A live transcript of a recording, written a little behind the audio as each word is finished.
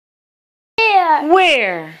there.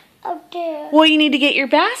 Where? Up there. Well, you need to get your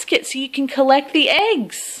basket so you can collect the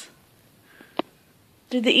eggs.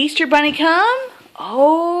 Did the Easter Bunny come?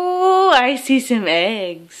 Oh, I see some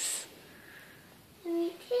eggs.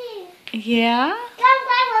 Me too. Yeah? I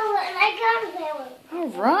got one. All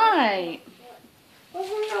right. What's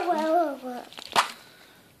in the well?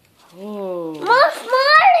 Oh. More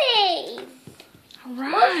Smarties. All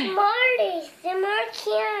More right. Smarties. And more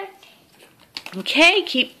carrots. Okay,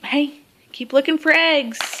 keep looking for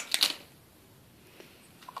eggs.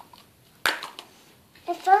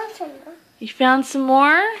 I found some more. You found some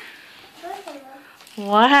more?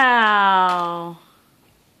 Wow.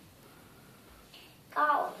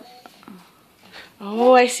 Oh.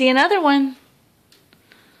 Oh, I see another one.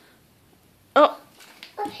 Oh.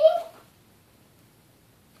 Okay.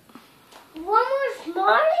 One more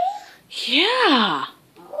Smartie? Yeah.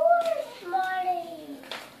 More Smarties.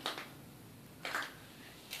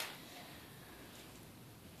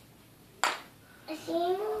 I see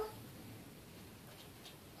more.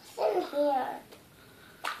 What's in here?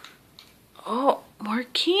 Oh, more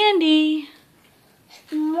candy.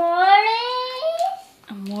 Smarties?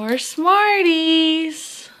 More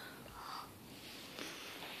Smarties.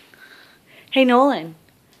 Hey, Nolan.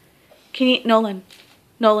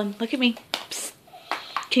 Nolan, look at me. Psst.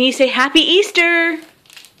 Can you say Happy Easter?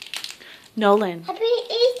 Nolan. Happy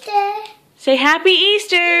Easter. Say Happy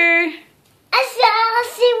Easter. I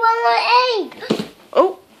see one more egg.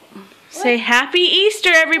 Oh. Say Happy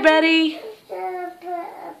Easter, everybody.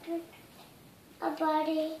 A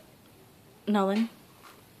body. Nolan.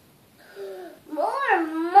 More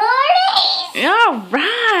Marties. All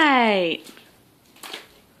right.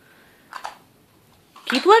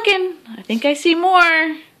 Keep looking. I think I see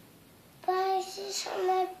more. But I see some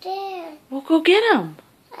up there. We'll go get them.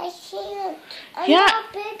 I can't. I'm Yeah.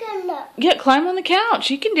 not big enough. Yeah, climb on the couch.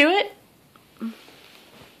 You can do it.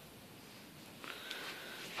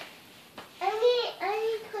 I need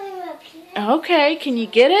to climb up here. Okay, can you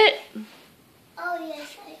get it? Oh,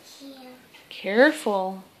 yes, I can.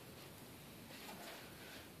 Careful.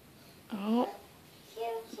 Oh,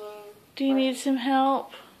 do you need some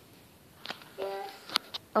help? Yeah.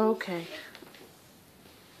 Okay.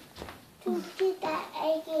 To get that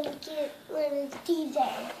egg and get one of these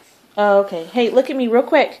eggs. Okay. Hey, look at me real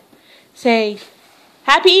quick. Say,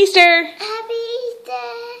 Happy Easter. Happy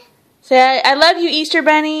Easter. Say, I love you, Easter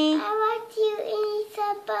Bunny.